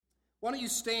Why don't you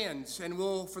stand and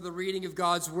we'll, for the reading of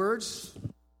God's words,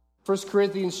 1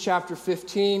 Corinthians chapter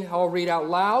 15, I'll read out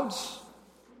loud.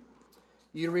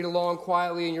 You can read along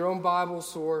quietly in your own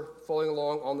Bibles or following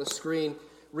along on the screen,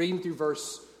 reading through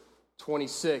verse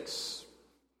 26.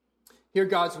 Hear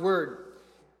God's word.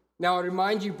 Now I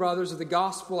remind you, brothers, of the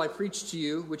gospel I preached to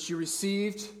you, which you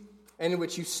received and in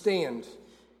which you stand,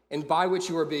 and by which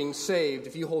you are being saved,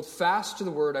 if you hold fast to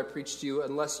the word I preached to you,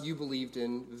 unless you believed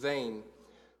in vain.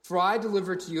 For I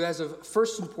delivered to you as of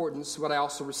first importance what I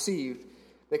also received,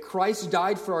 that Christ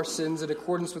died for our sins in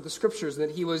accordance with the Scriptures, and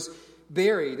that he was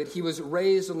buried, that he was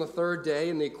raised on the third day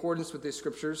in accordance with the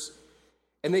Scriptures,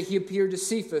 and that he appeared to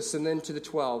Cephas and then to the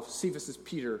 12. Cephas is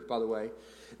Peter, by the way.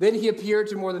 Then he appeared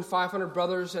to more than 500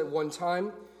 brothers at one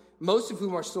time, most of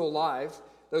whom are still alive,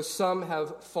 though some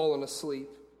have fallen asleep.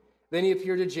 Then he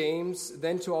appeared to James,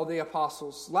 then to all the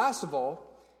apostles. Last of all,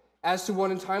 as to one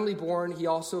untimely born, he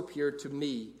also appeared to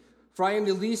me. For I am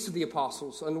the least of the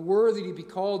apostles, unworthy to be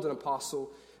called an apostle,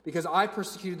 because I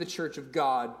persecuted the church of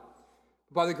God.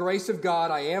 By the grace of God,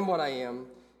 I am what I am,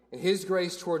 and his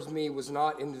grace towards me was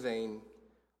not in vain.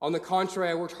 On the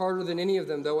contrary, I worked harder than any of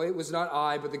them, though it was not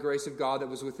I, but the grace of God that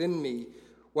was within me.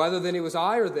 Whether then it was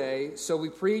I or they, so we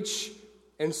preach,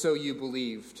 and so you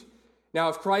believed. Now,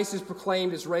 if Christ is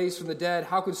proclaimed as raised from the dead,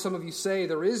 how could some of you say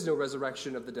there is no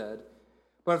resurrection of the dead?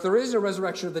 But if there is no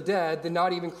resurrection of the dead, then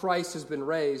not even Christ has been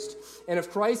raised. And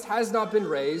if Christ has not been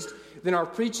raised, then our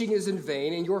preaching is in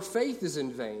vain, and your faith is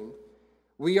in vain.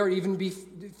 We are even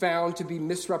found to be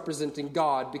misrepresenting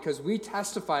God, because we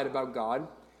testified about God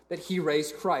that he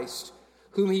raised Christ,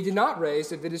 whom he did not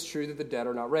raise, if it is true that the dead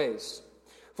are not raised.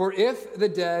 For if the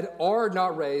dead are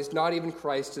not raised, not even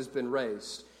Christ has been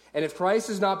raised. And if Christ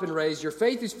has not been raised, your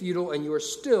faith is futile, and you are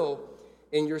still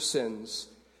in your sins.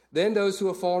 Then those who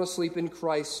have fallen asleep in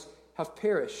Christ have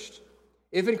perished.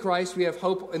 If in Christ we have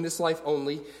hope in this life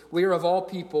only, we are of all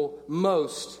people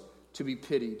most to be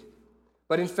pitied.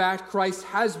 But in fact, Christ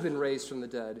has been raised from the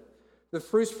dead, the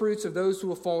first fruits of those who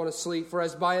have fallen asleep. For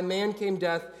as by a man came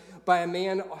death, by a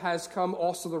man has come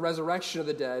also the resurrection of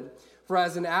the dead. For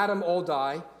as in Adam all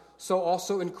die, so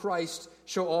also in Christ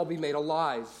shall all be made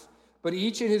alive. But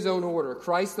each in his own order,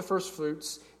 Christ the first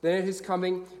fruits, then at his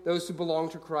coming, those who belong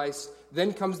to Christ.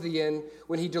 Then comes the end,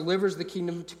 when he delivers the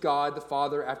kingdom to God the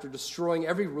Father after destroying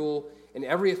every rule and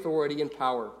every authority and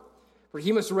power. For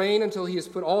he must reign until he has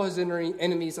put all his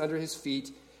enemies under his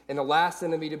feet, and the last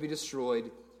enemy to be destroyed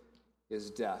is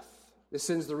death. This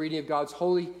ends the reading of God's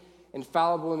holy,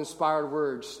 infallible, and inspired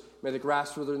words. May the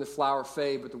grass wither and the flower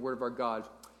fade, but the word of our God,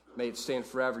 may it stand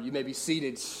forever. You may be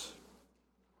seated.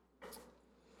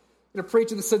 I'm going to preach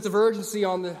with a sense of urgency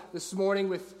this morning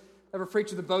with ever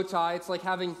preach with a bow tie. It's like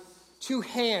having two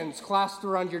hands clasped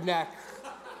around your neck.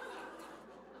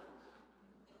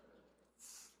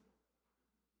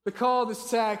 The call of this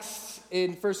text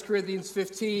in 1 Corinthians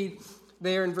 15,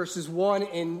 there in verses 1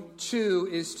 and 2,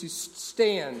 is to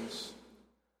stand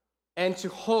and to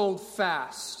hold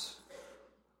fast.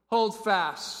 Hold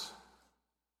fast.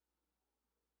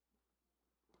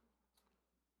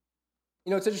 You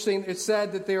know, it's interesting. It's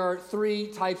said that there are 3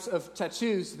 types of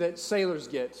tattoos that sailors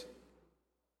get.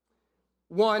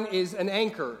 One is an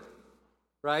anchor,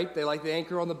 right? They like the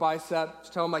anchor on the bicep. I was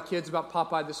telling my kids about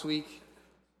Popeye this week.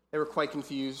 They were quite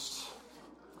confused.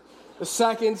 The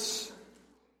second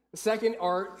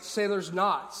are sailors'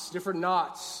 knots, different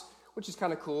knots, which is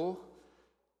kind of cool.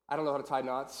 I don't know how to tie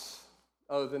knots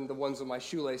other than the ones on my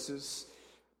shoelaces.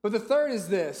 But the third is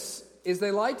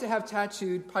they like to have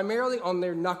tattooed primarily on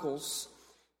their knuckles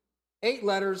 8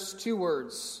 letters, 2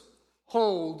 words: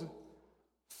 hold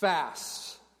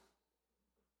fast.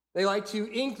 They like to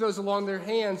ink those along their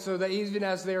hands so that even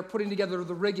as they're putting together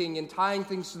the rigging and tying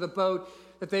things to the boat,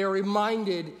 that they are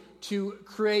reminded to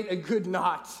create a good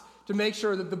knot, to make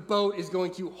sure that the boat is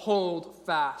going to hold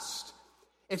fast.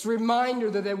 It's a reminder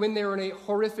that when they're in a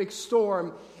horrific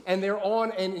storm and they're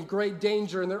in great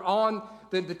danger and they're on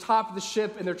the top of the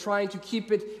ship and they're trying to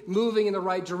keep it moving in the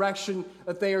right direction,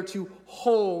 that they are to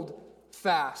hold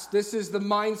fast. This is the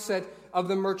mindset of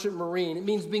the merchant marine. It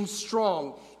means being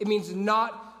strong. It means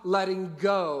not letting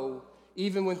go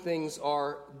even when things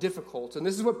are difficult. And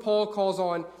this is what Paul calls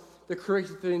on the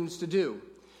Corinthians to do,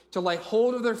 to lay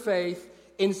hold of their faith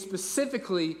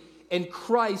specifically in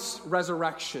Christ's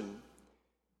resurrection,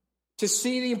 to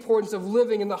see the importance of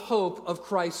living in the hope of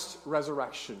Christ's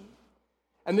resurrection.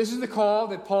 And this is the call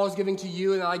that Paul is giving to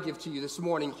you and I give to you this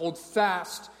morning. Hold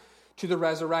fast to the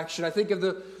resurrection. I think of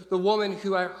the woman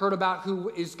who I heard about who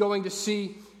is going to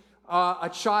see a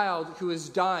child who is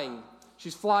dying.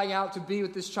 She's flying out to be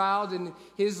with this child in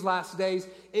his last days.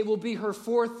 It will be her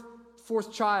fourth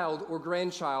fourth child or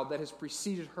grandchild that has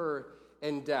preceded her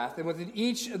in death. And within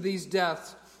each of these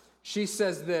deaths, she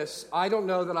says this, I don't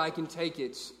know that I can take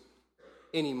it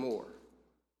anymore.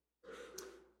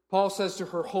 Paul says to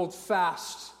her, hold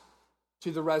fast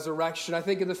to the resurrection. I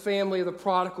think of the family of the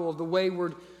prodigal, of the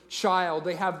wayward child.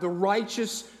 They have the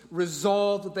righteous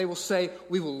resolve that they will say,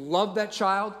 we will love that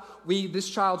child. This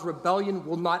child's rebellion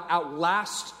will not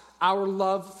outlast our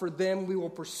love for them. We will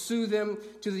pursue them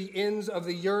to the ends of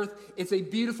the earth. It's a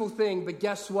beautiful thing, but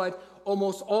guess what?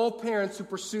 Almost all parents who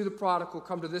pursue the prodigal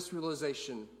come to this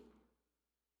realization.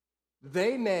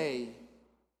 They may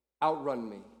outrun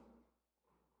me.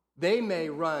 They may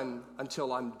run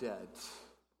until I'm dead.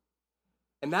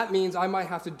 And that means I might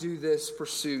have to do this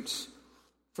pursuit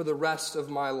for the rest of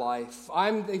my life.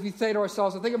 If you say to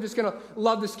ourselves, I think I'm just going to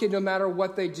love this kid no matter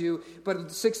what they do, but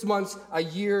 6 months, a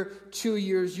year, 2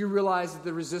 years, you realize that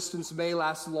the resistance may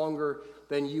last longer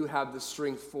than you have the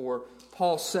strength for.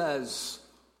 Paul says,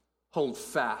 hold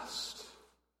fast.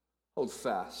 Hold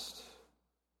fast.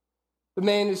 The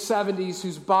man in his 70s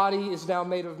whose body is now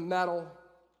made of metal,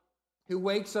 who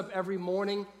wakes up every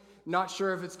morning not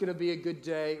sure if it's going to be a good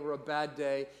day or a bad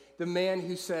day. The man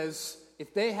who says,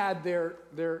 if they had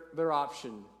their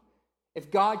option,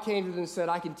 if God came to them and said,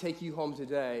 I can take you home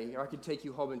today, or I can take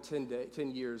you home in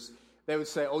 10 years, they would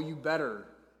say, oh, you better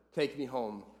take me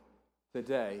home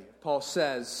today. Paul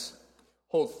says,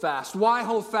 hold fast. Why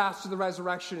hold fast to the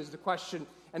resurrection is the question,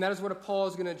 and that is what Paul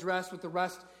is going to address with the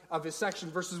rest of his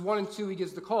section. Verses 1 and 2, he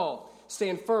gives the call.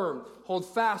 Stand firm, hold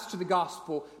fast to the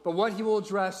gospel. But what he will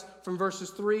address from verses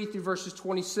 3 through verses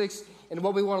 26, and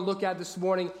what we want to look at this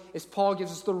morning is Paul gives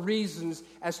us the reasons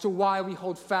as to why we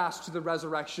hold fast to the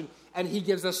resurrection. And he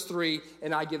gives us 3,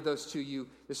 and I give those to you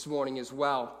this morning as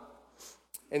well.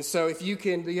 And so if you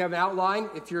have an outline.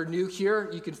 If you're new here,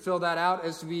 you can fill that out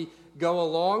as we go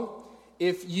along.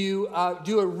 If you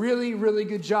do a really, really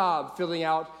good job filling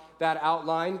out that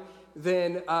outline,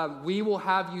 then we will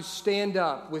have you stand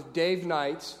up with Dave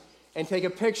Knight and take a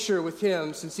picture with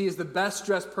him, since he is the best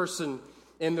dressed person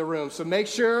in the room. So make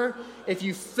sure if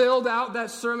you filled out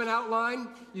that sermon outline,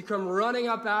 you come running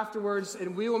up afterwards,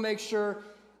 and we will make sure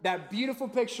that beautiful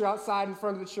picture outside in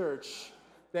front of the church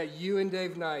that you and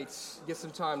Dave Knight get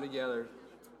some time together.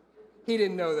 He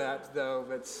didn't know that, though,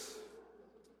 but it's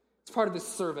part of his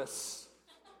service.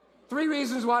 3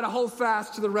 reasons why to hold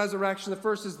fast to the resurrection. The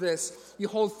first is this. You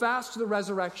hold fast to the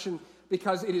resurrection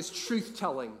because it is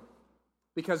truth-telling.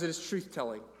 Because it is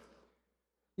truth-telling.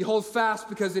 You hold fast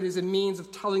because it is a means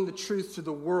of telling the truth to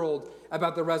the world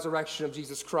about the resurrection of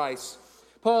Jesus Christ.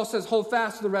 Paul says, hold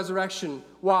fast to the resurrection.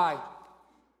 Why?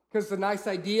 Because it's a nice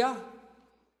idea.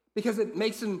 Because it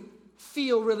makes him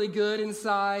feel really good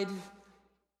inside.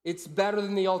 It's better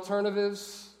than the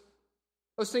alternatives.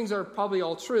 Those things are probably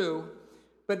all true.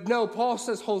 But no, Paul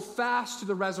says hold fast to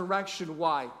the resurrection.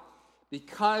 Why?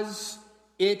 Because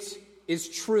it is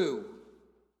true.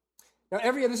 Now,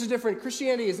 this is different.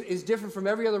 Christianity is different from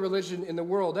every other religion in the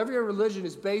world. Every other religion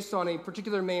is based on a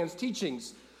particular man's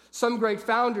teachings. Some great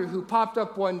founder who popped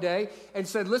up one day and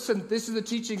said, listen, this is the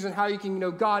teachings on how you can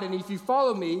know God, and if you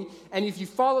follow me, and if you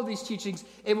follow these teachings,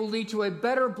 it will lead to a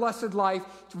better, blessed life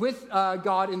with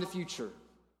God in the future.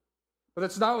 But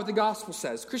that's not what the gospel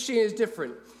says. Christianity is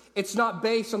different. It's not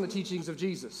based on the teachings of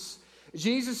Jesus.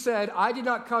 Jesus said, I did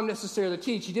not come necessarily to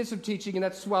teach. He did some teaching, and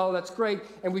that's great,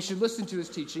 and we should listen to his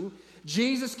teaching.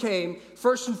 Jesus came,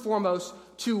 first and foremost,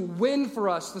 to win for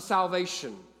us the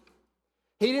salvation.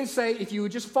 He didn't say, if you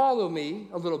would just follow me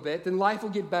a little bit, then life will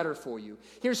get better for you.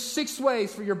 Here's 6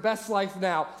 ways for your best life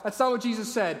now. That's not what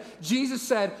Jesus said. Jesus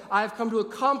said, I have come to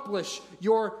accomplish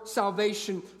your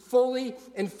salvation fully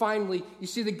and finally. You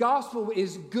see, the gospel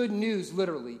is good news,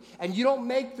 literally. And you don't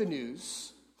make the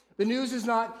news. The news is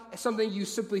not something you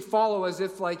simply follow as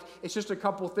if like it's just a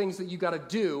couple things that you got to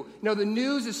do. No, the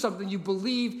news is something you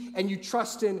believe and you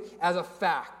trust in as a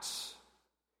fact.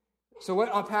 So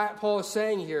what Paul is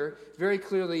saying here very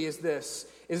clearly is this,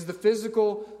 is the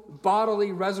physical,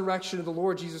 bodily resurrection of the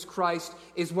Lord Jesus Christ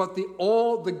is what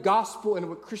all the gospel and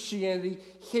what Christianity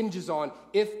hinges on,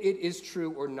 if it is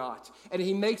true or not. And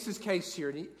he makes his case here.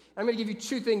 And I'm going to give you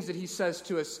 2 things that he says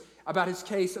to us about his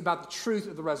case, about the truth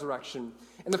of the resurrection.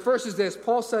 And the first is this.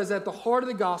 Paul says that the heart of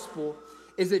the gospel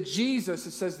is that Jesus,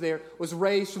 it says there, was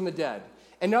raised from the dead.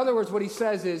 In other words, what he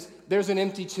says is there's an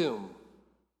empty tomb.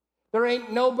 There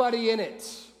ain't nobody in it.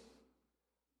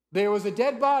 There was a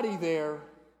dead body there,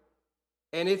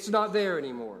 and it's not there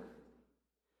anymore.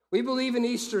 We believe in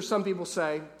Easter, some people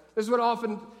say. This is what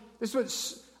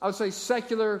I would say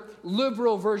secular,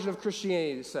 liberal version of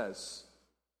Christianity says.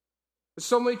 What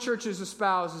so many churches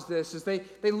espouse is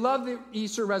they love the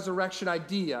Easter resurrection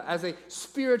idea as a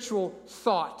spiritual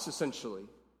thought, essentially,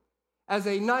 as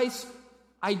a nice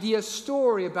idea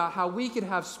story about how we can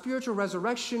have spiritual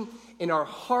resurrection in our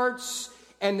hearts,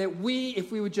 and that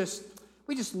if we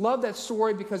just love that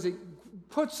story because it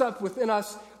puts up within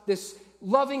us this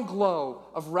loving glow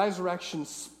of resurrection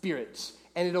spirit,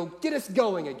 and it'll get us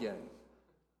going again.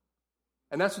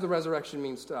 And that's what the resurrection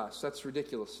means to us. That's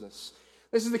ridiculousness.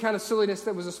 This is the kind of silliness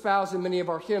that was espoused in many of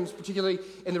our hymns, particularly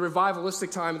in the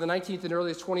revivalistic time of the 19th and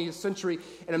earliest 20th century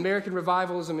and American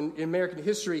revivalism in American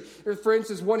history. For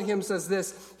instance, one hymn says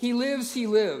this: "He lives, he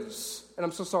lives." And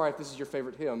I'm so sorry if this is your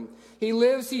favorite hymn. He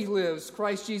lives,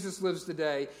 Christ Jesus lives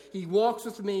today. He walks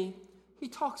with me, he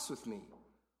talks with me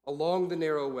along the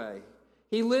narrow way.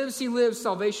 He lives,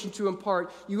 salvation to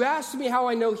impart. You ask me how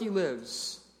I know he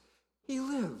lives. He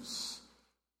lives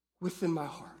within my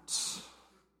heart.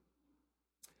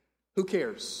 Who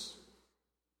cares?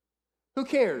 Who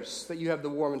cares that you have the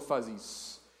warm and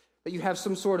fuzzies? That you have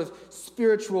some sort of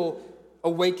spiritual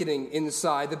awakening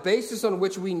inside? The basis on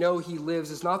which we know he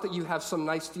lives is not that you have some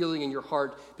nice feeling in your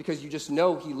heart because you just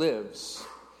know he lives.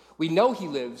 We know he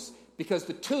lives because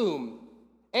the tomb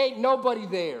ain't nobody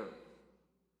there,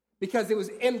 because it was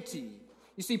empty.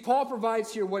 You see, Paul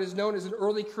provides here what is known as an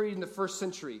early creed in the first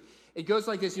century. It goes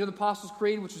like this. You know the Apostles'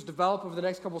 Creed, which was developed over the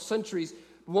next couple centuries.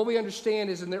 What we understand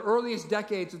is in the earliest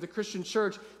decades of the Christian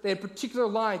church, they had particular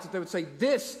lines that they would say,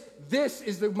 this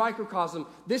is the microcosm,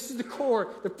 this is the core,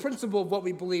 the principle of what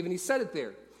we believe. And he said it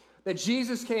there, that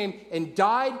Jesus came and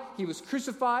died, he was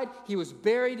crucified, he was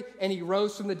buried, and he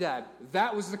rose from the dead.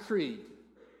 That was the creed.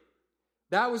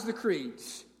 That was the creed.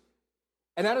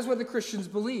 And that is what the Christians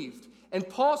believed. And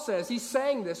Paul says, he's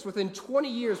saying this within 20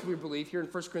 years, we believe, here in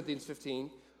 1 Corinthians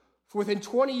 15, within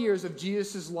 20 years of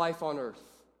Jesus' life on earth.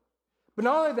 But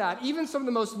not only that, even some of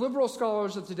the most liberal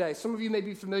scholars of today, some of you may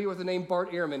be familiar with the name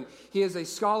Bart Ehrman. He is a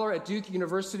scholar at Duke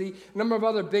University. A number of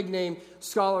other big-name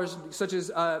scholars, such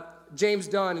as James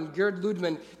Dunn and Gerd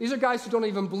Ludemann. These are guys who don't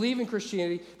even believe in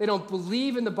Christianity. They don't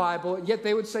believe in the Bible, and yet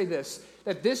they would say this,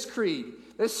 that this creed,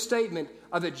 this statement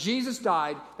of that Jesus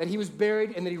died, that he was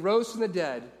buried, and that he rose from the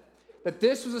dead, that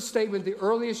this was a statement the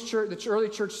early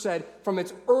church said from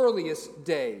its earliest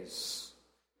days.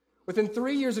 Within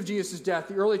 3 years of Jesus' death,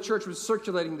 the early church was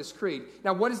circulating this creed.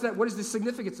 Now, what is that? What is the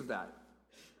significance of that?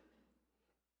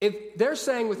 If they're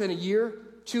saying within a year,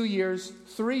 2 years,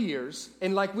 3 years,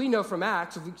 and like we know from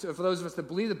Acts, for those of us that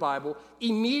believe the Bible,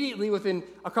 immediately within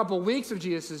a couple of weeks of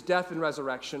Jesus' death and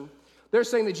resurrection, they're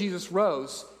saying that Jesus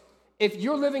rose. If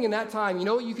you're living in that time, you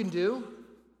know what you can do?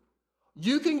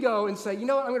 You can go and say, you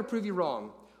know what, I'm going to prove you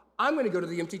wrong. I'm going to go to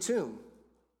the empty tomb,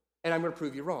 and I'm going to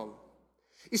prove you wrong.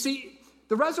 You see,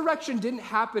 the resurrection didn't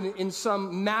happen in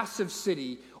some massive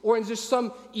city or in just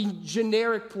some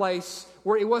generic place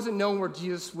where it wasn't known where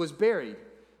Jesus was buried.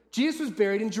 Jesus was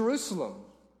buried in Jerusalem.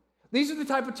 These are the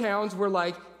type of towns where,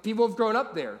 like, people have grown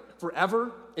up there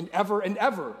forever and ever and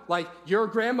ever. Like, your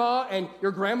grandma and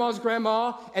your grandma's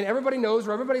grandma, and everybody knows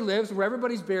where everybody lives, where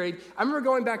everybody's buried. I remember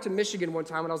going back to Michigan one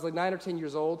time when I was like 9 or 10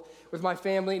 years old with my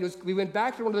family. We went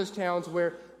back to one of those towns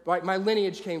where my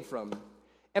lineage came from.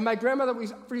 And my grandmother,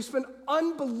 we spent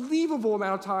unbelievable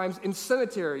amount of times in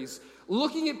cemeteries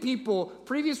looking at people,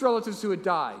 previous relatives who had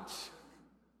died.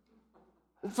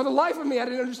 For the life of me, I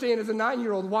didn't understand as a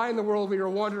 9-year-old why in the world we were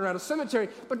wandering around a cemetery.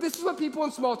 But this is what people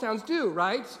in small towns do,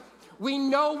 right? We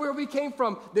know where we came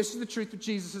from. This is the truth of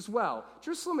Jesus as well.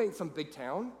 Jerusalem ain't some big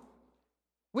town.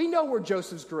 We know where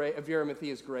Joseph's grave, of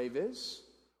Arimathea's grave is.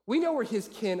 We know where his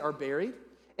kin are buried.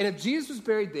 And if Jesus was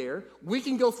buried there, we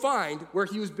can go find where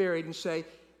he was buried and say,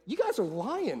 you guys are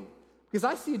lying because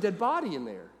I see a dead body in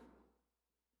there.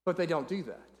 But they don't do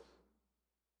that.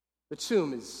 The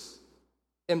tomb is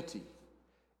empty.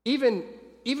 Even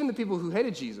the people who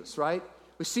hated Jesus, right?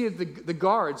 We see the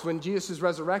guards, when Jesus is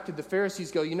resurrected, the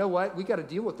Pharisees go, you know what? We got to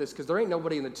deal with this because there ain't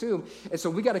nobody in the tomb. And so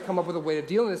we got to come up with a way to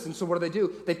deal with this. And so what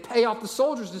do? They pay off the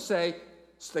soldiers to say,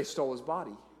 they stole his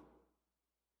body.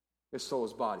 They stole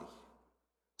his body.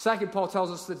 Second, Paul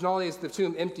tells us that not only is the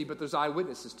tomb empty, but there's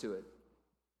eyewitnesses to it.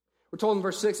 We're told in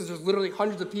verse 6 that there's literally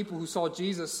hundreds of people who saw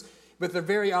Jesus with their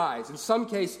very eyes. In some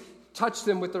case, touched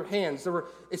them with their hands.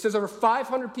 It says over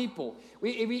 500 people.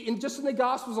 Just in the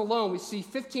Gospels alone, we see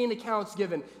 15 accounts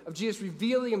given of Jesus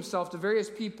revealing himself to various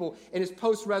people in his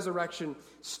post-resurrection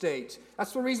state.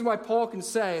 That's the reason why Paul can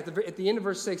say at the end of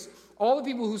verse 6, all the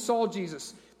people who saw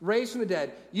Jesus raised from the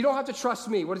dead, you don't have to trust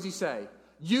me. What does he say?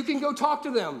 You can go talk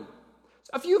to them.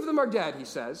 A few of them are dead, he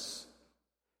says.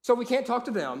 So we can't talk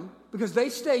to them because they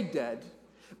stayed dead.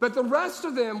 But the rest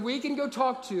of them we can go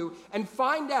talk to and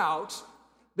find out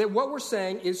that what we're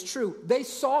saying is true. They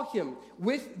saw him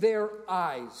with their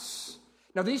eyes.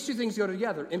 Now, these two things go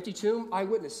together. Empty tomb,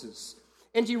 eyewitnesses.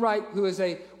 N.T. Wright, who is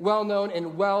a well-known and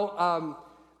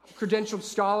credentialed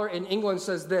scholar in England,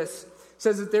 says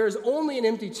that there is only an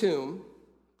empty tomb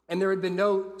and there had been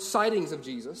no sightings of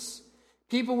Jesus,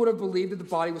 people would have believed that the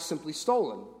body was simply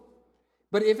stolen.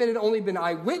 But if it had only been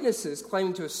eyewitnesses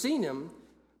claiming to have seen him,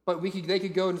 but they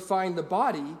could go and find the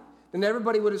body, then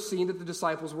everybody would have seen that the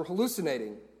disciples were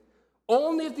hallucinating.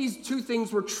 Only if these two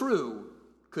things were true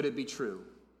could it be true.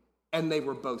 And they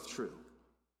were both true.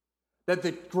 That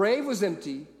the grave was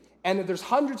empty, and that there's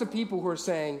hundreds of people who are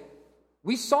saying,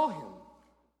 we saw him.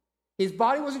 His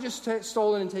body wasn't just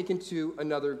stolen and taken to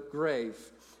another grave.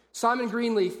 Simon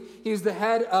Greenleaf, he's the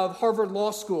head of Harvard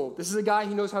Law School. This is a guy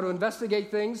who knows how to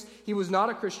investigate things. He was not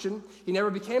a Christian. He never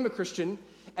became a Christian.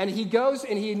 And he goes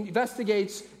and he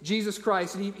investigates Jesus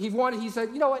Christ. And he said,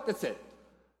 you know what, that's it.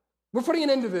 We're putting an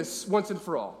end to this once and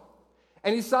for all.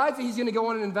 And he decides that he's going to go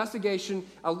on an investigation,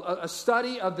 a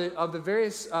study of the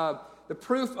various, the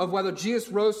proof of whether Jesus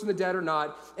rose from the dead or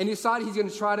not. And he decided he's going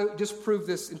to try to disprove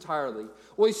this entirely.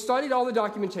 Well, he studied all the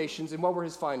documentations, and what were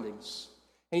his findings?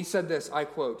 And he said this, I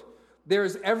quote, "There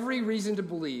is every reason to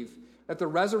believe that the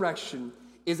resurrection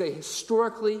is a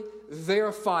historically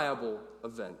verifiable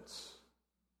event."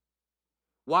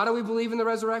 Why do we believe in the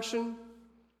resurrection?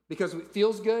 Because it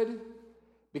feels good?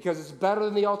 Because it's better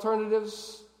than the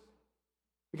alternatives?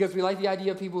 Because we like the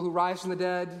idea of people who rise from the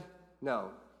dead?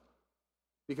 No.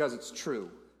 Because it's true.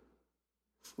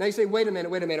 Now you say, wait a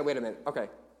minute. Okay.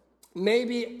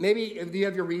 Maybe you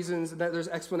have your reasons, that there's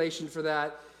explanation for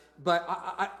that, but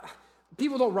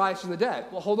people don't rise from the dead.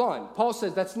 Well, hold on. Paul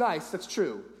says that's nice, that's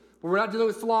true. But we're not dealing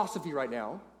with philosophy right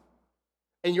now.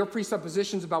 And your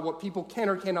presuppositions about what people can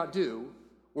or cannot do,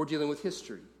 we're dealing with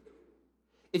history.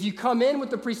 If you come in with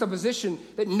the presupposition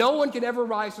that no one can ever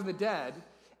rise from the dead,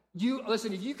 if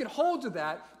you can hold to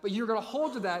that, but you're going to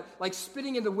hold to that like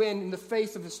spitting in the wind in the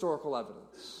face of historical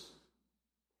evidence.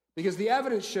 Because the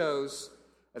evidence shows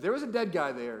that there was a dead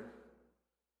guy there,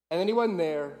 and then he wasn't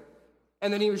there,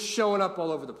 and then he was showing up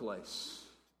all over the place.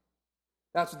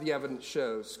 That's what the evidence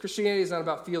shows. Christianity is not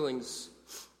about feelings.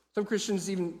 Some Christians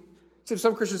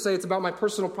say it's about my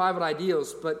personal private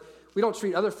ideals, but we don't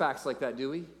treat other facts like that, do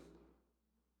we?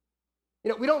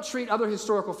 We don't treat other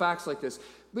historical facts like this.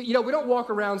 But, we don't walk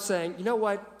around saying, you know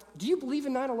what, do you believe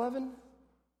in 9/11?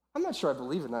 I'm not sure I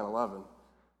believe in 9/11.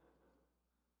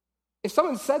 If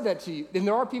someone said that to you, then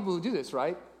there are people who do this,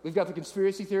 right? We've got the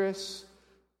conspiracy theorists,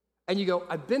 and you go,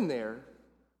 I've been there.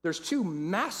 There's 2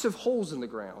 massive holes in the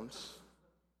ground.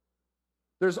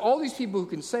 There's all these people who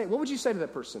can say, what would you say to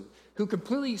that person who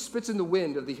completely spits in the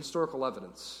wind of the historical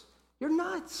evidence? You're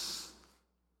nuts.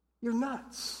 You're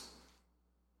nuts.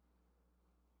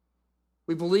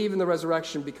 We believe in the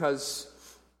resurrection because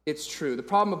it's true. The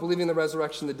problem of believing in the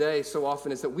resurrection today so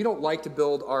often is that we don't like to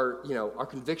build our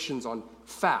convictions on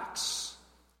facts.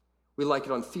 We like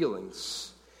it on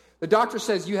feelings. The doctor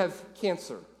says you have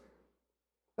cancer.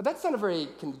 Now, that's not a very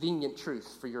convenient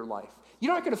truth for your life.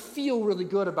 You're not going to feel really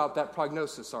good about that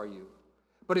prognosis, are you?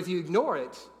 But if you ignore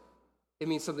it, it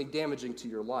means something damaging to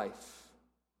your life.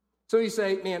 So you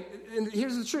say, man, and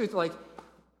here's the truth,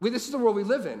 this is the world we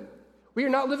live in. We are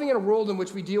not living in a world in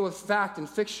which we deal with fact and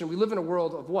fiction. We live in a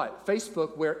world of what?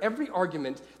 Facebook, where every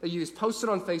argument that you use posted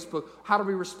on Facebook, how do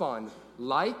we respond?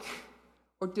 Like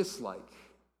or dislike?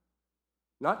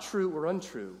 Not true or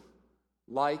untrue.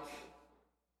 Like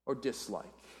or dislike.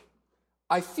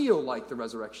 I feel like the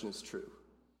resurrection is true.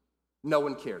 No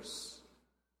one cares.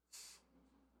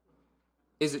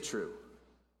 Is it true?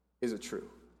 Is it true?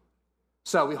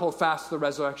 So we hold fast to the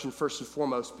resurrection first and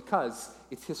foremost because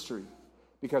it's history.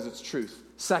 Because it's truth.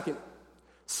 Second,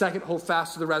 hold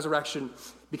fast to the resurrection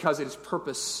because it is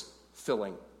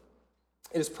purpose-filling.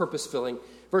 It is purpose-filling.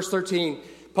 Verse 13,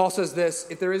 Paul says this,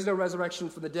 if there is no resurrection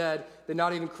from the dead, then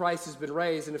not even Christ has been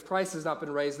raised. And if Christ has not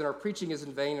been raised, then our preaching is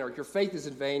in vain, or your faith is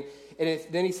in vain. And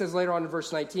then he says later on in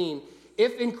verse 19,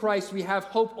 if in Christ we have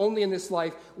hope only in this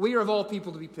life, we are of all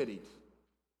people to be pitied.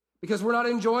 Because we're not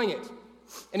enjoying it.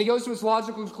 And he goes to his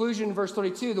logical conclusion in verse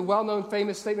 32, the well-known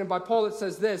famous statement by Paul that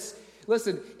says this,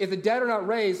 listen, if the dead are not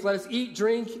raised, let us eat,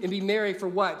 drink, and be merry for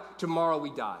what? Tomorrow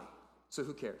we die. So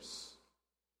who cares?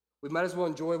 We might as well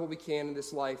enjoy what we can in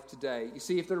this life today. You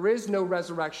see, if there is no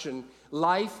resurrection,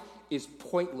 life is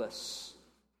pointless.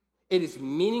 It is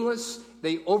meaningless.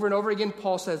 Over and over again,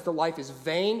 Paul says the life is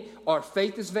vain. Our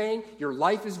faith is vain. Your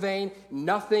life is vain.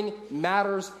 Nothing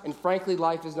matters. And frankly,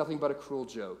 life is nothing but a cruel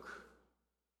joke.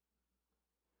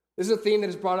 This is a theme that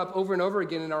is brought up over and over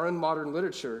again in our own modern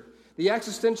literature. The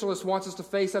existentialist wants us to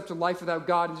face up to life without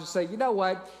God and just say, you know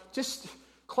what, just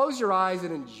Close your eyes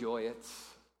and enjoy it.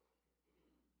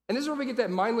 And this is where we get that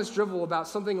mindless drivel about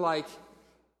something like,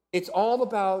 it's all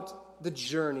about the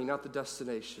journey, not the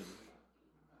destination.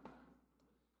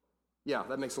 Yeah,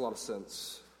 that makes a lot of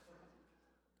sense.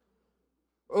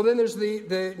 Well, then there's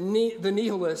the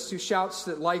nihilist who shouts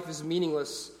that life is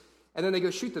meaningless, and then they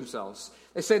go shoot themselves.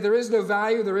 They say there is no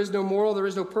value, there is no moral, there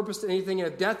is no purpose to anything,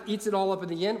 and if death eats it all up in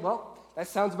the end, well, that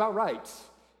sounds about right.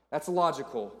 That's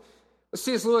logical. But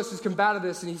C.S. Lewis has combated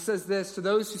this, and he says this: to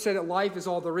those who say that life is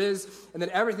all there is, and that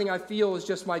everything I feel is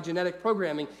just my genetic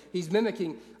programming, he's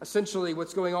mimicking essentially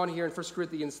what's going on here in 1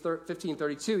 Corinthians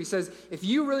 15:32. He says, if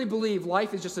you really believe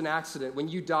life is just an accident, when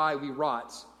you die, we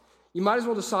rot, you might as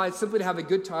well decide simply to have a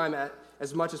good time at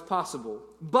as much as possible.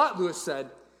 But, Lewis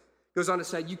goes on to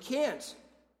say, you can't,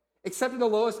 except in the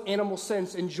lowest animal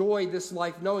sense, enjoy this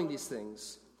life knowing these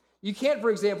things. You can't,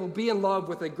 for example, be in love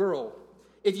with a girl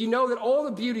if you know that all the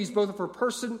beauties, both of her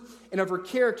person and of her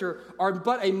character, are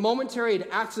but a momentary and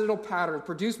accidental pattern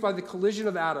produced by the collision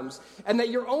of atoms, and that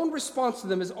your own response to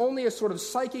them is only a sort of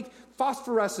psychic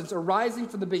phosphorescence arising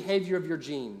from the behavior of your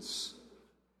genes.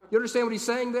 You understand what he's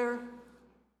saying there?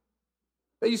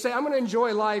 That you say, I'm going to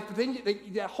enjoy life, but then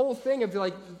that whole thing of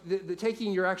like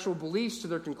taking your actual beliefs to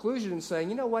their conclusion and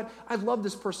saying, you know what, I love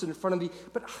this person in front of me,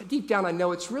 but deep down I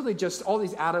know it's really just all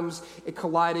these atoms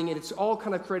colliding, and it's all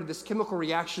kind of created this chemical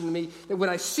reaction to me, that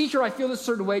when I see her, I feel this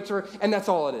certain way to her, and that's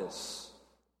all it is.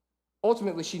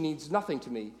 Ultimately, she needs nothing to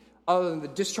me other than the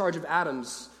discharge of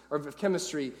atoms or of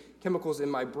chemistry, chemicals in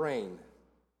my brain.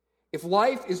 If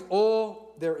life is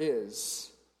all there is,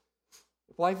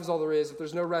 if life is all there is, if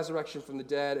there's no resurrection from the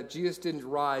dead, if Jesus didn't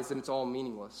rise, then it's all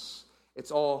meaningless. It's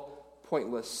all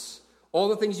pointless. All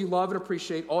the things you love and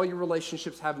appreciate, all your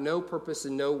relationships have no purpose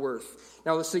and no worth.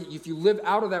 Now, let's see, if you live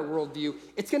out of that worldview,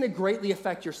 it's going to greatly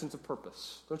affect your sense of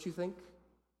purpose, don't you think?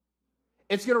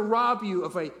 It's going to rob you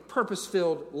of a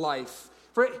purpose-filled life.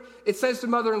 It says to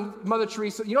Mother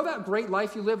Teresa, you know that great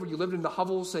life you lived where you lived in the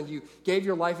hovels and you gave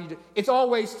your life? It's all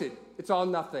wasted. It's all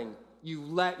nothing. You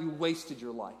wasted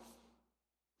your life.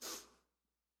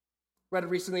 Read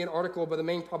recently an article, but the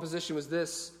main proposition was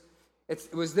this.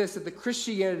 It was this, that the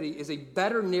Christianity is a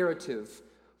better narrative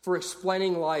for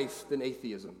explaining life than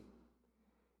atheism.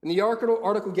 And the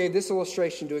article gave this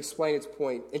illustration to explain its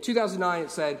point. In 2009,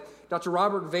 it said, Dr.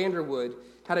 Robert Vanderwood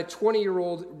had a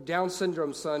 20-year-old Down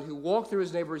syndrome son who walked through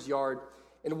his neighbor's yard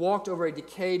and walked over a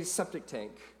decayed septic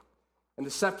tank. And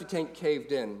the septic tank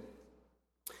caved in.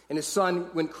 And his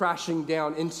son went crashing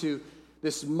down into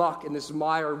this muck and this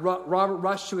mire. Robert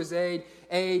rushed to his aid,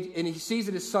 and he sees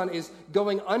that his son is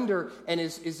going under and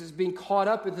is being caught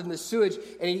up within the sewage.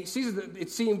 And he sees that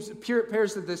it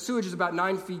appears that the sewage is about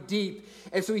 9 feet deep.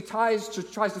 And so he tries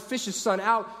to fish his son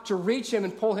out to reach him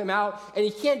and pull him out. And he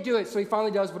can't do it, so he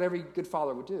finally does what every good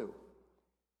father would do.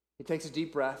 He takes a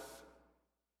deep breath,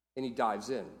 and he dives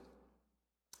in.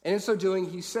 And in so doing,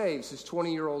 he saves his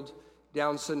 20-year-old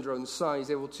Down syndrome son.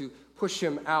 He's able to push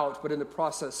him out, but in the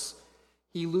process,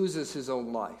 he loses his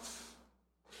own life.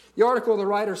 The article, the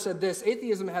writer said this: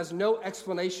 atheism has no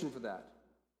explanation for that.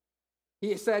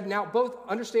 He said, now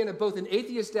understand that both an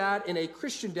atheist dad and a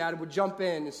Christian dad would jump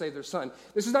in and save their son.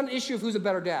 This is not an issue of who's a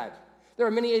better dad. There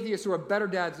are many atheists who are better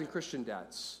dads than Christian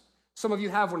dads. Some of you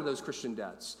have one of those Christian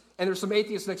dads. And there's some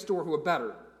atheists next door who are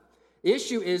better. The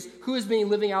issue is who is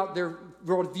living out their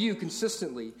worldview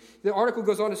consistently. The article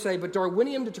goes on to say, but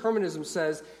Darwinian determinism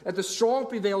says that the strong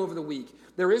prevail over the weak.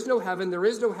 There is no heaven, there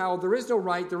is no hell, there is no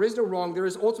right, there is no wrong, there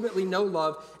is ultimately no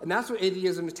love. And that's what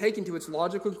atheism, taken to its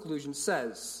logical conclusion,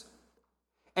 says.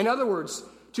 In other words,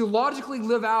 to logically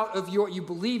live out of what you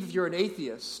believe if you're an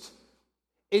atheist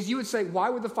is you would say, why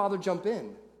would the Father jump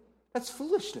in? That's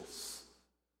foolishness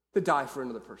to die for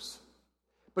another person.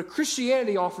 But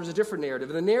Christianity offers a different narrative.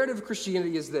 And the narrative of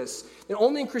Christianity is this: that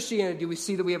only in Christianity do we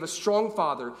see that we have a strong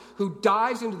Father who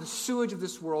dives into the sewage of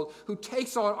this world, who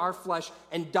takes on our flesh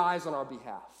and dies on our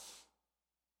behalf.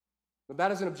 But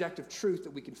that is an objective truth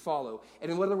that we can follow.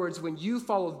 And in other words, when you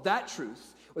follow that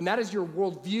truth, when that is your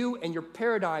worldview and your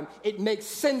paradigm, it makes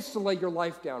sense to lay your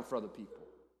life down for other people.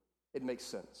 It makes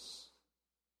sense.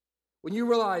 When you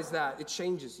realize that, it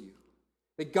changes you.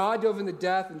 That God dove into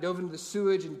death and dove into the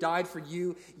sewage and died for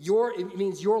you, it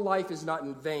means your life is not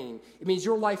in vain. It means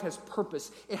your life has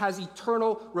purpose. It has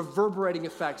eternal reverberating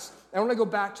effects. I want to go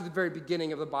back to the very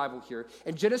beginning of the Bible here.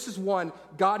 In Genesis 1,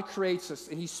 God creates us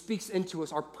and he speaks into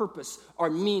us our purpose, our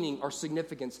meaning, our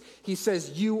significance. He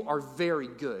says, you are very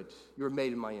good. You are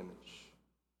made in my image.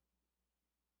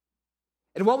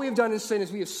 And what we have done in sin is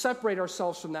we have separated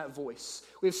ourselves from that voice.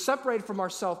 We have separated from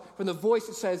ourselves from the voice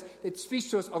that says, it speaks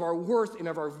to us of our worth and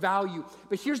of our value.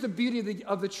 But here's the beauty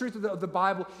of the truth of the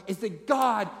Bible, is that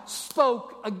God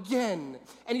spoke again.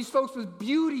 And he spoke with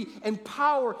beauty and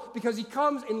power because he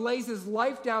comes and lays his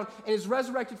life down and is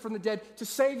resurrected from the dead to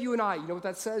save you and I. You know what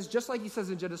that says? Just like he says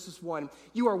in Genesis 1,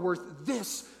 you are worth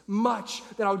this much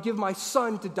that I would give my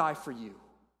son to die for you.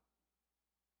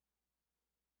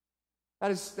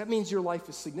 That means your life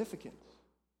is significant.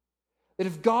 That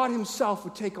if God himself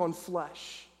would take on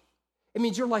flesh, it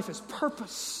means your life has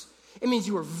purpose. It means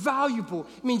you are valuable.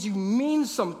 It means you mean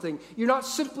something. You're not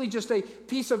simply just a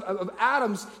piece of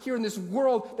atoms here in this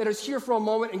world that is here for a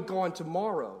moment and gone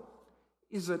tomorrow.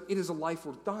 It is a life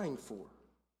worth dying for.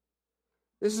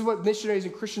 This is what missionaries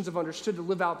and Christians have understood to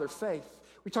live out their faith.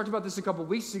 We talked about this a couple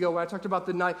weeks ago when I talked about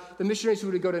the missionaries who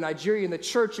would go to Nigeria and the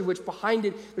church in which behind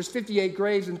it there's 58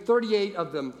 graves and 38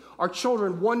 of them are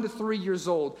children 1 to 3 years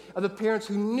old of the parents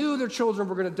who knew their children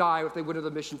were going to die if they went to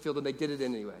the mission field and they did it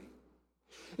anyway.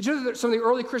 Some of the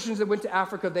early Christians that went to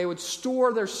Africa, they would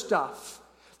store their stuff.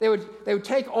 They would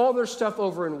take all their stuff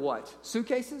over in what?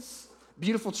 Suitcases?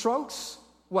 Beautiful trunks?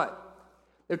 What?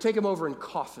 They would take them over in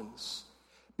coffins.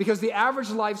 Because the average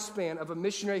lifespan of a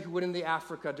missionary who went into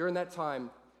Africa during that time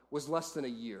was less than a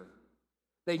year.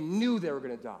 They knew they were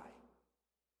going to die.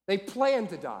 They planned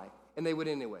to die, and they would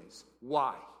anyways.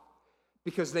 Why?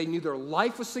 Because they knew their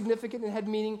life was significant and had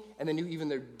meaning, and they knew even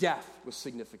their death was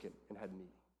significant and had meaning.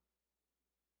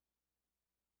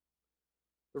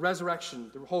 The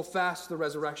resurrection, the hold fast to the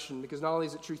resurrection, because not only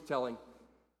is it truth-telling,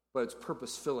 but it's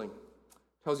purpose-filling.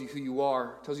 It tells you who you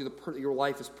are. It tells you your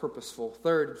life is purposeful.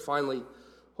 Third, and finally,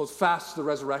 hold fast to the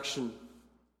resurrection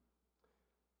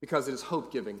because it is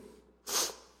hope-giving.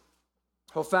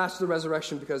 Hold fast to the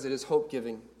resurrection because it is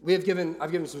hope-giving.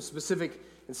 I've given some specific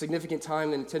and significant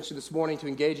time and attention this morning to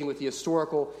engaging with the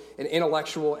historical and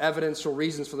intellectual evidential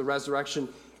reasons for the resurrection.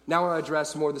 Now I want to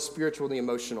address more of the spiritual and the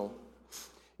emotional.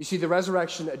 You see, the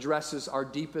resurrection addresses our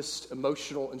deepest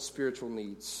emotional and spiritual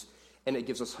needs, and it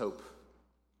gives us hope.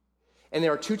 And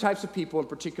there are two types of people in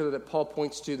particular that Paul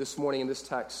points to this morning in this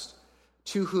text,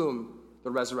 to whom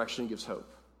the resurrection gives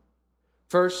hope.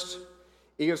 First,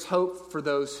 it gives hope for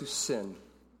those who sin.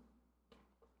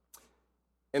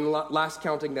 And last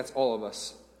counting, that's all of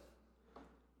us.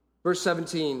 Verse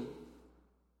 17,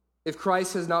 if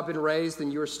Christ has not been raised,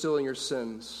 then you are still in your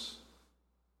sins.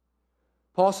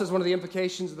 Paul says one of the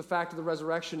implications of the fact of the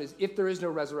resurrection is if there is no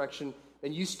resurrection,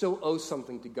 then you still owe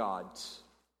something to God.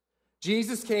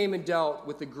 Jesus came and dealt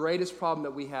with the greatest problem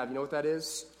that we have. You know what that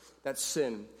is? That's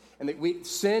sin. And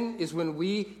sin is when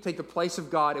we take the place of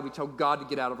God and we tell God to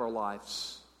get out of our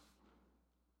lives.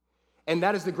 And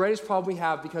that is the greatest problem we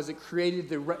have because it created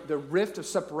the rift of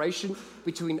separation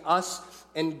between us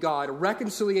and God.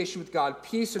 Reconciliation with God,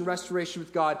 peace and restoration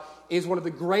with God is one of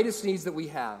the greatest needs that we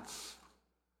have.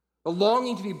 The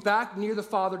longing to be back near the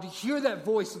Father, to hear that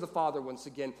voice of the Father once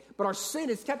again. But our sin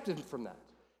has kept us from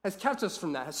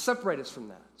that, has separated us from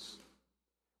that.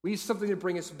 We need something to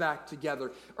bring us back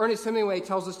together. Ernest Hemingway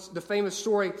tells us the famous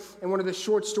story in one of his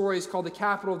short stories called The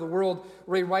Capital of the World,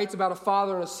 where he writes about a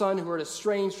father and a son who are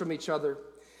estranged from each other.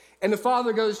 And the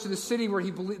father goes to the city where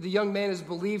the young man is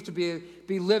believed to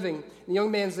be living. The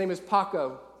young man's name is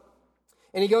Paco.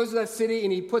 And he goes to that city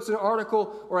and he puts an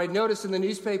article or a notice in the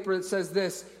newspaper that says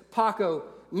this, Paco,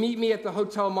 meet me at the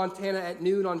Hotel Montana at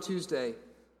noon on Tuesday.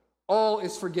 All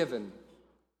is forgiven.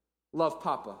 Love,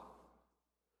 Papa.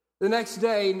 The next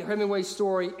day, in Hemingway's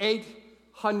story,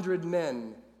 800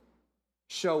 men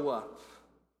show up.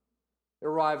 They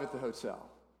arrive at the hotel.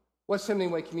 What's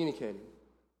Hemingway communicating?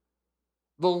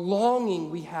 The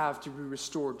longing we have to be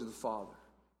restored to the Father.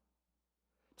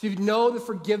 To know the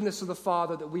forgiveness of the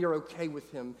Father, that we are okay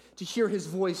with Him. To hear His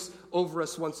voice over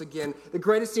us once again. The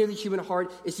greatest need of the human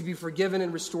heart is to be forgiven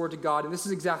and restored to God. And this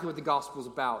is exactly what the gospel is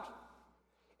about.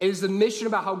 It is the mission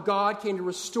about how God came to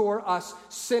restore us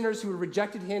sinners who had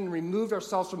rejected Him and removed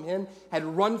ourselves from Him, had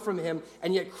run from Him,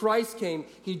 and yet Christ came.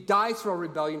 He dies for our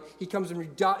rebellion. He comes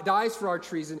and dies for our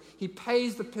treason. He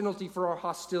pays the penalty for our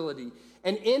hostility.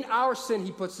 And in our sin,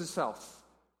 He puts Himself.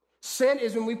 Sin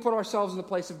is when we put ourselves in the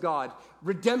place of God.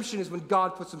 Redemption is when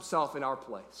God puts Himself in our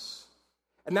place.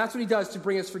 And that's what He does to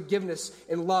bring us forgiveness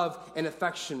and love and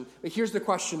affection. But here's the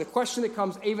question that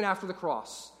comes even after the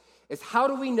cross is how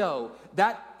do we know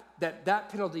that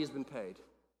penalty has been paid?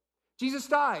 Jesus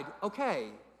died, okay.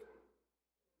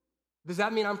 Does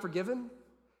that mean I'm forgiven?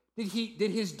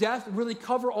 Did His death really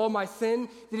cover all my sin?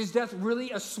 Did His death really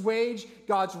assuage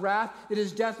God's wrath? Did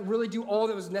His death really do all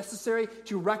that was necessary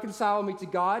to reconcile me to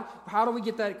God? How do we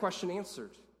get that question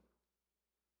answered?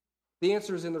 The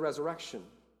answer is in the resurrection.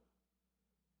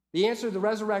 The answer to the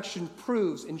resurrection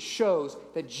proves and shows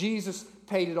that Jesus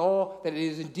paid it all, that it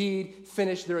is indeed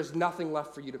finished. There is nothing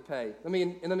left for you to pay. Let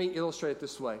me illustrate it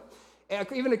this way.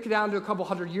 Even down to a couple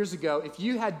hundred years ago, if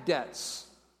you had debts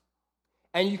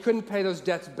and you couldn't pay those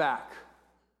debts back,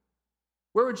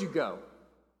 where would you go?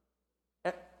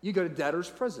 You go to debtor's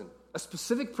prison, a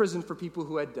specific prison for people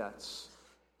who had debts.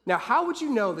 Now, how would you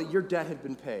know that your debt had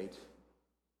been paid?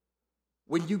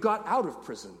 When you got out of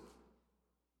prison.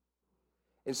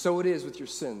 And so it is with your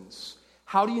sins.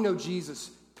 How do you know Jesus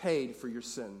paid for your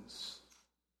sins?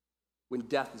 When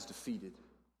death is defeated.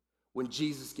 When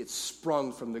Jesus gets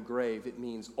sprung from the grave, it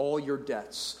means all your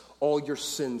debts, all your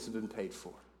sins have been paid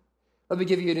for. Let me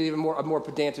give you a more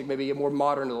pedantic, maybe a more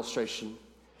modern illustration.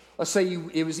 Let's say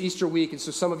it was Easter week, and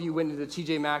so some of you went into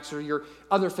TJ Maxx or your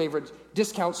other favorite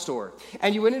discount store.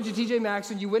 And you went into TJ Maxx,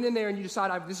 and you went in there, and you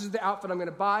decide, this is the outfit I'm going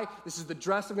to buy, this is the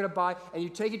dress I'm going to buy, and you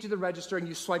take it to the register, and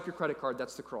you swipe your credit card.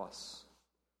 That's the cross.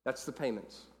 That's the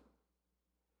payment.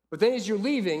 But then as you're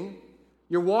leaving,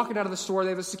 you're walking out of the store, they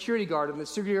have a security guard, and the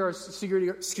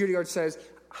security guard says,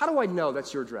 how do I know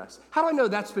that's your dress? How do I know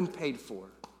that's been paid for?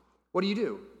 What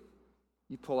do?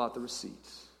 You pull out the receipt.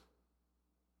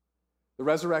 The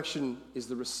resurrection is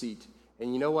the receipt.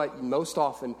 And you know what? Most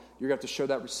often, you're going to have to show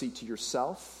that receipt to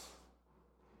yourself.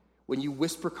 When you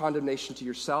whisper condemnation to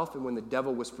yourself and when the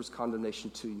devil whispers condemnation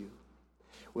to you.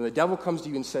 When the devil comes to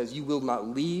you and says, you will not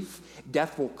leave,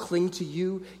 death will cling to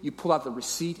you, you pull out the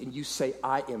receipt and you say,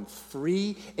 I am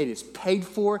free, it is paid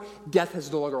for, death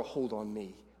has no longer a hold on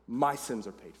me. My sins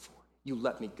are paid for. You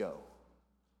let me go.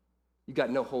 You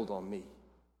got no hold on me.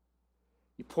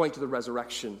 You point to the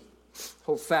resurrection.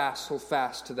 Hold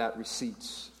fast to that receipt.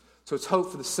 So it's hope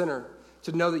for the sinner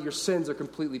to know that your sins are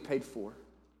completely paid for.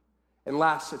 And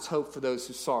last, it's hope for those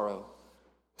who sorrow.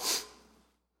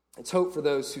 It's hope for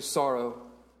those who sorrow.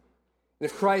 And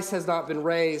if Christ has not been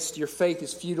raised, your faith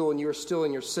is futile and you are still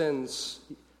in your sins,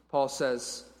 Paul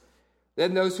says.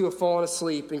 Then those who have fallen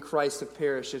asleep in Christ have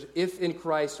perished. If in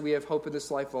Christ we have hope in this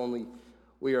life only,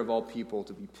 we are of all people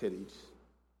to be pitied.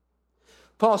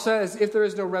 Paul says, if there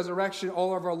is no resurrection,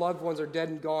 all of our loved ones are dead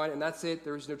and gone, and that's it.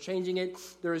 There is no changing it.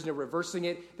 There is no reversing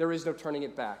it. There is no turning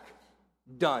it back.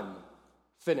 Done.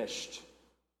 Finished.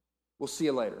 We'll see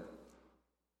you later.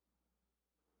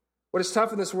 What is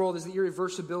tough in this world is the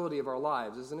irreversibility of our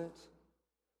lives, isn't it?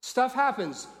 Stuff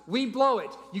happens. We blow it.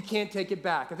 You can't take it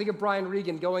back. I think of Brian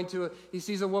Regan he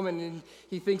sees a woman, and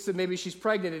he thinks that maybe she's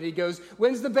pregnant, and he goes,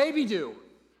 when's the baby due?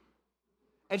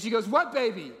 And she goes, what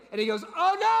baby? And he goes,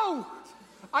 oh no!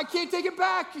 I can't take it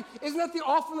back. Isn't that the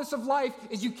awfulness of life?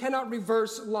 Is you cannot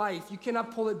reverse life. You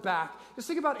cannot pull it back. Just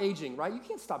think about aging, right? You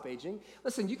can't stop aging.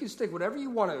 Listen, you can stick whatever you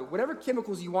want to, whatever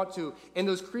chemicals you want to in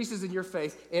those creases in your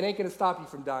face. It ain't going to stop you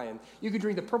from dying. You can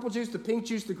drink the purple juice, the pink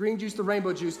juice, the green juice, the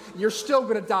rainbow juice. You're still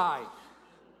going to die.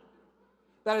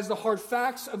 That is the hard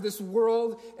facts of this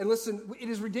world. And listen, it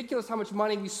is ridiculous how much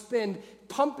money we spend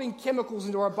pumping chemicals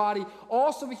into our body.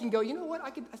 Also, we can go, you know what? I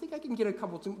think I can get a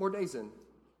couple more days in.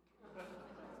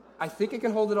 I think I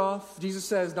can hold it off. Jesus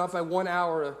says, not by 1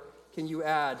 hour can you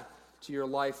add to your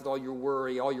life with all your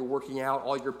worry, all your working out,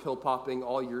 all your pill popping,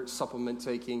 all your supplement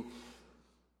taking,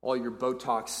 all your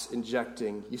Botox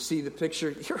injecting. You see the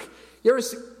picture. You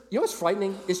know what's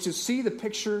frightening? Is to see the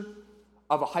picture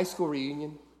of a high school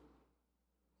reunion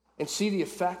and see the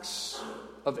effects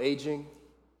of aging.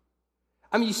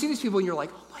 I mean, you see these people and you're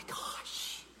like, oh my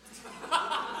gosh.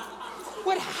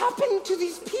 What happened to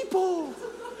these people?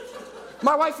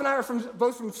 My wife and I are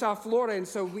both from South Florida, and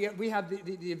so we have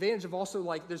the advantage of also,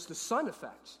 like, there's the sun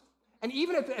effect. And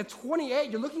even at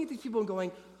 28, you're looking at these people and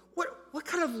going, what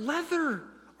kind of leather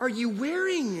are you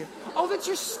wearing? Oh, that's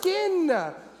your skin.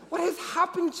 What has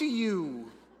happened to you?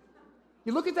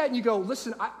 You look at that and you go,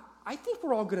 listen, I think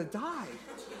we're all going to die.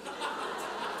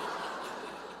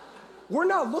 We're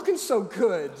not looking so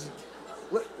good.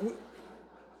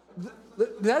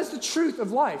 That is the truth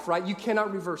of life, right? You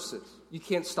cannot reverse it. You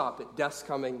can't stop it. Death's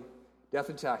coming. Death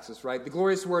and taxes, right? The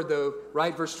glorious word, though,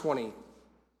 right? Verse 20.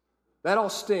 That all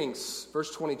stinks.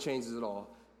 Verse 20 changes it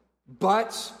all.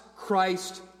 But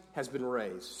Christ has been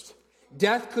raised.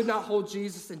 Death could not hold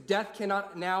Jesus, and death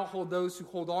cannot now hold those who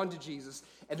hold on to Jesus.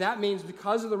 And that means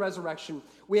because of the resurrection,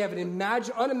 we have an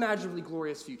unimaginably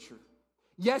glorious future.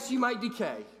 Yes, you might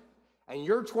decay. And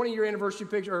your 20-year anniversary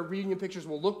picture or reunion pictures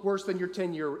will look worse than your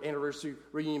 10-year anniversary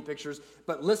reunion pictures.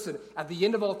 But listen, at the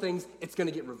end of all things, it's going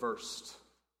to get reversed.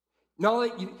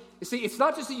 You see, it's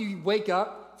not just that you wake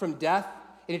up from death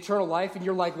in eternal life and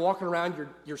you're like walking around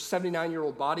your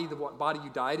 79-year-old body, the body you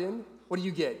died in. What do?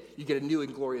 You get a new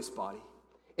and glorious body.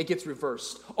 it gets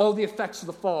reversed. All the effects of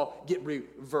the fall get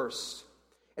reversed.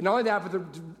 And not only that,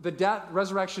 but the death,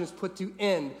 resurrection is put to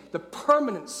end the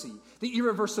permanency, the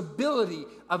irreversibility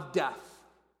of death.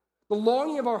 The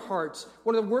longing of our hearts,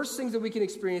 one of the worst things that we can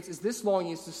experience is this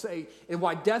longing is to say, and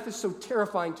why death is so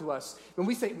terrifying to us. When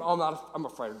we say, I'm not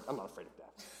afraid of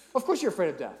death. Of course you're afraid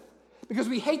of death. Because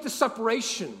we hate the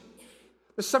separation.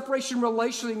 The separation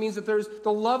relationally means that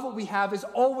the love that we have is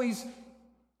always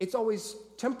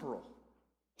temporal.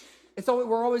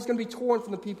 We're always going to be torn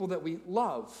from the people that we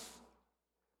love.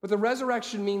 But the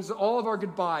resurrection means that all of our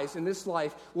goodbyes in this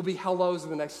life will be hellos in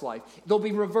the next life. They'll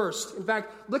be reversed. In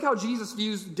fact, look how Jesus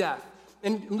views death.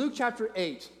 In Luke chapter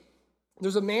 8,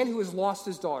 there's a man who has lost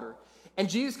his daughter. And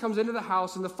Jesus comes into the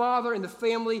house, and the father and the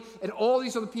family and all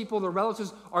these other people, their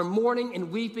relatives, are mourning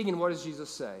and weeping. And what does Jesus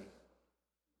say?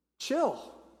 Chill.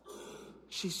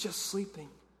 She's just sleeping.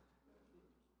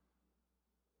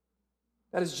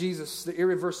 That is Jesus, the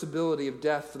irreversibility of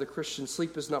death for the Christian.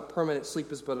 Sleep is not permanent.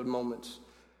 Sleep is but a moment.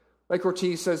 Mike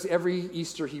Ortiz says every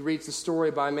Easter he reads the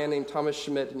story by a man named Thomas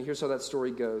Schmidt, and here's how that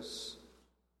story goes.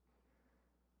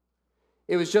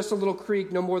 It was just a little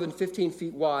creek no more than 15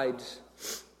 feet wide.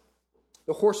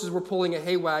 The horses were pulling a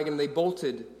hay wagon, and they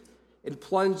bolted and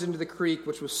plunged into the creek,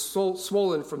 which was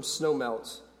swollen from snow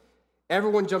melt.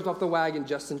 Everyone jumped off the wagon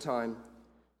just in time.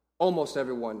 Almost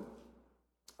everyone.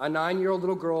 A 9-year-old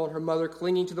little girl and her mother,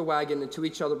 clinging to the wagon and to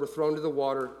each other, were thrown to the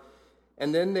water,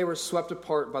 and then they were swept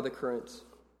apart by the current.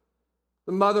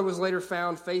 The mother was later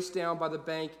found face down by the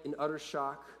bank in utter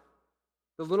shock.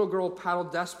 The little girl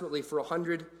paddled desperately for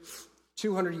 100,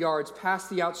 200 yards past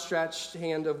the outstretched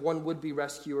hand of one would-be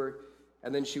rescuer,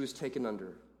 and then she was taken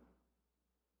under.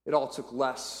 It all took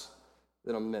less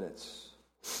than a minute.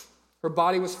 Her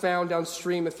body was found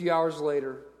downstream a few hours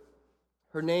later.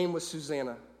 Her name was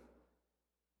Susanna.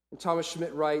 And Thomas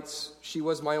Schmidt writes, she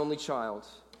was my only child.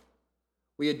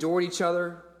 We adored each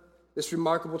other, this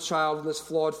remarkable child and this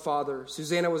flawed father.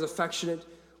 Susanna was affectionate,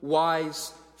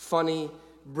 wise, funny,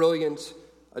 brilliant,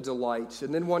 a delight.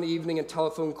 And then one evening a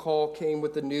telephone call came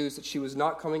with the news that she was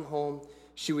not coming home.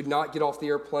 She would not get off the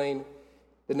airplane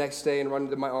the next day and run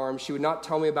into my arms. She would not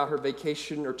tell me about her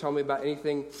vacation or tell me about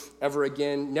anything ever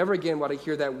again. Never again would I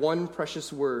hear that one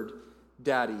precious word,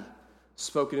 Daddy,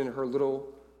 spoken in her little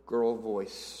girl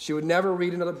voice. She would never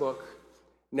read another book,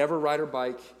 never ride her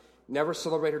bike, never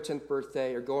celebrate her 10th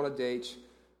birthday or go on a date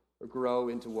or grow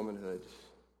into womanhood.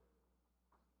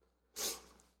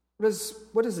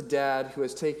 What does a dad who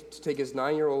has to take his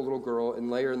 9-year-old little girl and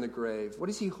lay her in the grave, what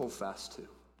does he hold fast to?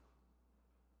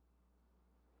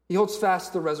 He holds fast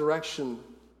to the resurrection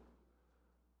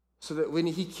so that when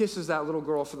he kisses that little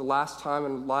girl for the last time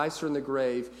and lies her in the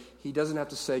grave, he doesn't have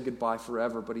to say goodbye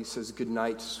forever, but he says, good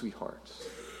night, sweetheart.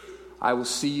 I will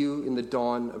see you in the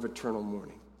dawn of eternal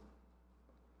morning.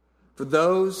 For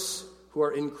those who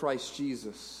are in Christ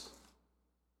Jesus,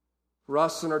 for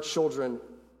us and our children,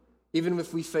 even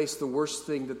if we face the worst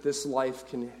thing that this life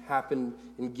can happen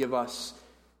and give us,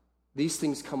 these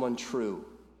things come untrue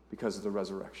because of the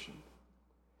resurrection.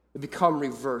 They become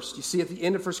reversed. You see, at the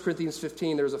end of 1 Corinthians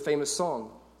 15, there's a famous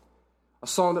song, a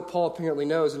song that Paul apparently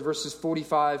knows in verses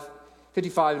 54, and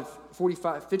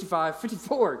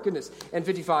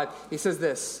 55. He says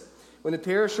this, when the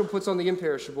perishable puts on the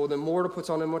imperishable, the mortal puts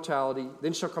on immortality,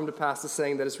 then shall come to pass the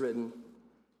saying that is written,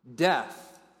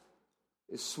 death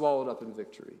is swallowed up in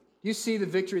victory. Do you see the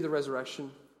victory of the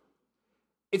resurrection?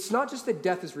 It's not just that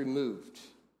death is removed.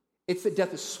 It's that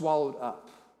death is swallowed up.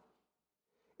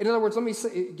 In other words, let me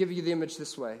give you the image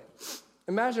this way.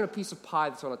 Imagine a piece of pie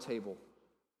that's on a table.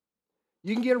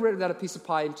 You can get rid of that piece of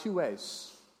pie in two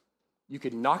ways. You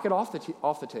can knock it off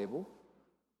the table,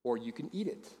 or you can eat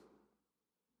it.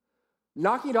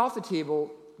 Knocking it off the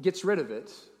table gets rid of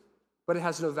it, but it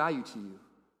has no value to you.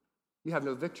 You have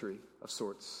no victory of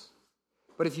sorts.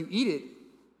 But if you eat it,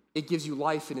 it gives you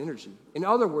life and energy. In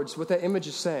other words, what that image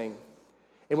is saying,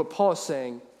 and what Paul is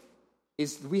saying,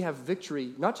 is we have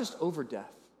victory not just over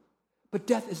death, but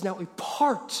death is now a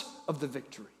part of the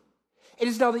victory. It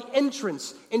is now the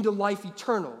entrance into life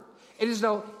eternal. It is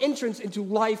now entrance into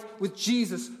life with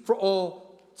Jesus for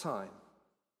all time.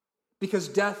 Because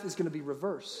death is going to be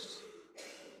reversed.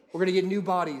 We're going to get new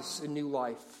bodies and new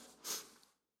life.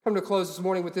 I'm going to close this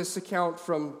morning with this account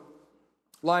from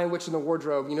Lion, Witch, and the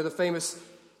Wardrobe. You know, the famous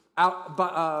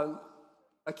account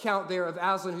there of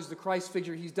Aslan, who's the Christ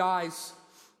figure. He dies,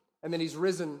 and then he's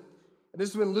risen. And this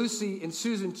is when Lucy and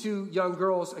Susan, two young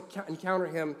girls, encounter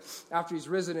him after he's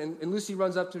risen. And Lucy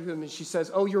runs up to him and she says,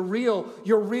 oh, you're real,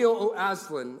 O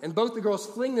Aslan. And both the girls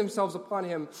fling themselves upon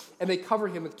him and they cover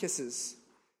him with kisses.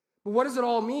 But what does it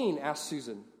all mean, asked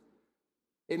Susan.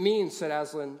 It means, said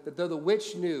Aslan, that though the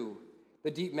witch knew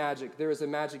the deep magic, there is a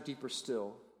magic deeper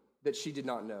still that she did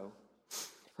not know.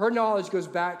 Her knowledge goes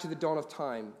back to the dawn of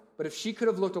time, but if she could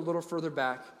have looked a little further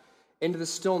back into the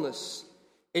stillness,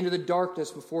 into the darkness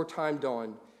before time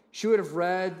dawned, she would have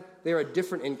read there a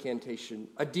different incantation,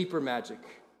 a deeper magic.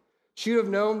 She would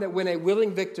have known that when a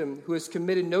willing victim who has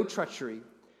committed no treachery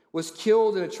was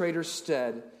killed in a traitor's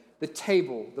stead, the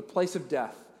table, the place of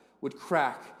death, would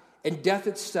crack, and death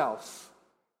itself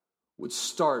would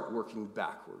start working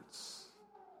backwards.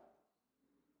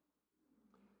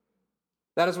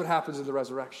 That is what happens in the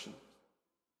resurrection.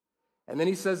 And then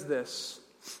he says this,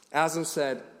 Aslan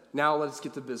said, now let us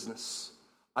get to business.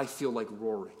 I feel like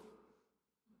roaring.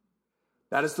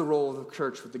 That is the role of the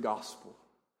church with the gospel.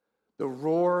 The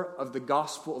roar of the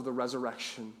gospel of the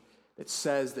resurrection that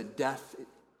says that death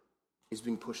is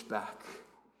being pushed back,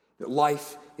 that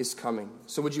life is coming.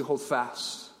 So would you hold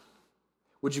fast?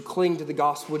 Would you cling to the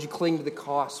gospel? Would you cling to the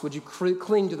cross? Would you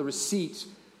cling to the receipt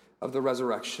of the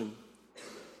resurrection?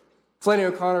 Flannery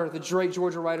O'Connor, the great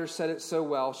Georgia writer, said it so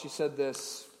well. She said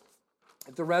this,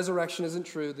 if the resurrection isn't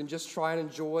true, then just try and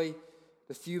enjoy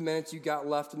the few minutes you got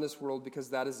left in this world,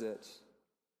 because that is it.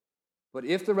 But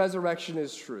if the resurrection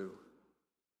is true,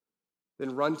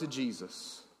 then run to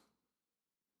Jesus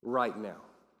right now.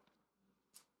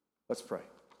 Let's pray.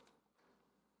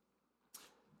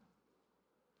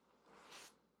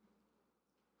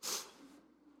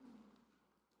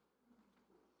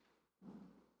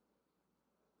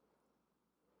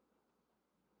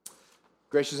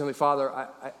 Gracious Heavenly Father,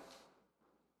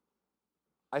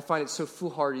 I find it so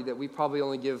foolhardy that we probably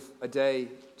only give a day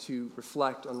to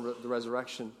reflect on the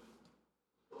resurrection.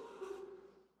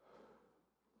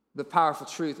 The powerful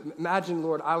truth. Imagine,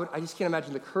 Lord, I just can't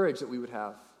imagine the courage that we would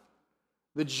have,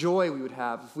 the joy we would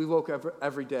have if we woke up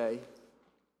every day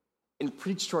and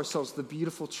preached to ourselves the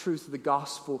beautiful truth of the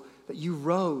gospel that you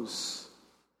rose,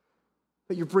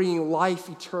 that you're bringing life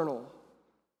eternal.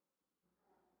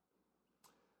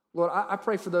 Lord, I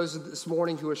pray for those this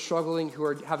morning who are struggling, who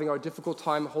are having a difficult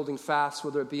time holding fast,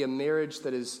 whether it be a marriage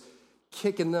that is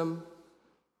kicking them,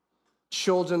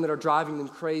 children that are driving them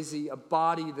crazy, a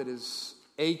body that is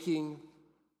aching,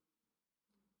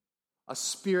 a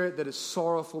spirit that is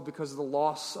sorrowful because of the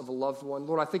loss of a loved one.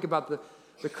 Lord, I think about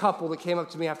the couple that came up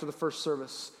to me after the first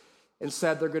service and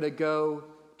said they're going to go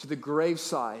to the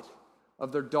graveside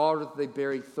of their daughter that they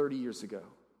buried 30 years ago.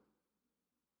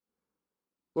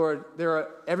 Lord,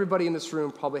 everybody in this room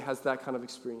probably has that kind of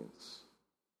experience.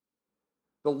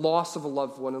 The loss of a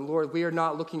loved one. And Lord, we are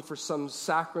not looking for some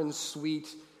saccharine, sweet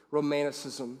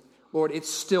romanticism. Lord, it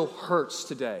still hurts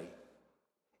today.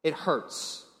 It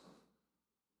hurts.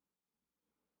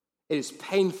 It is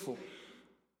painful.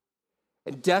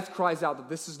 And death cries out that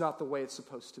this is not the way it's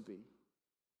supposed to be.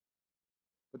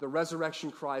 But the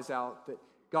resurrection cries out that,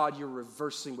 God, you're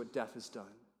reversing what death has done.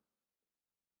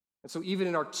 And so even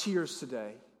in our tears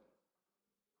today,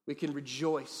 we can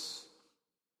rejoice.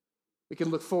 We can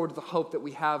look forward to the hope that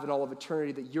we have in all of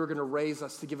eternity, that you're going to raise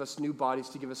us to give us new bodies,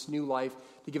 to give us new life,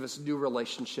 to give us new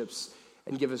relationships,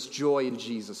 and give us joy in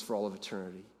Jesus for all of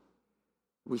eternity.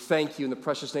 We thank you in the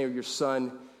precious name of your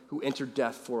Son, who entered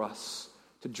death for us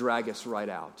to drag us right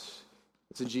out.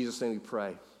 It's in Jesus' name we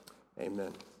pray.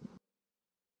 Amen.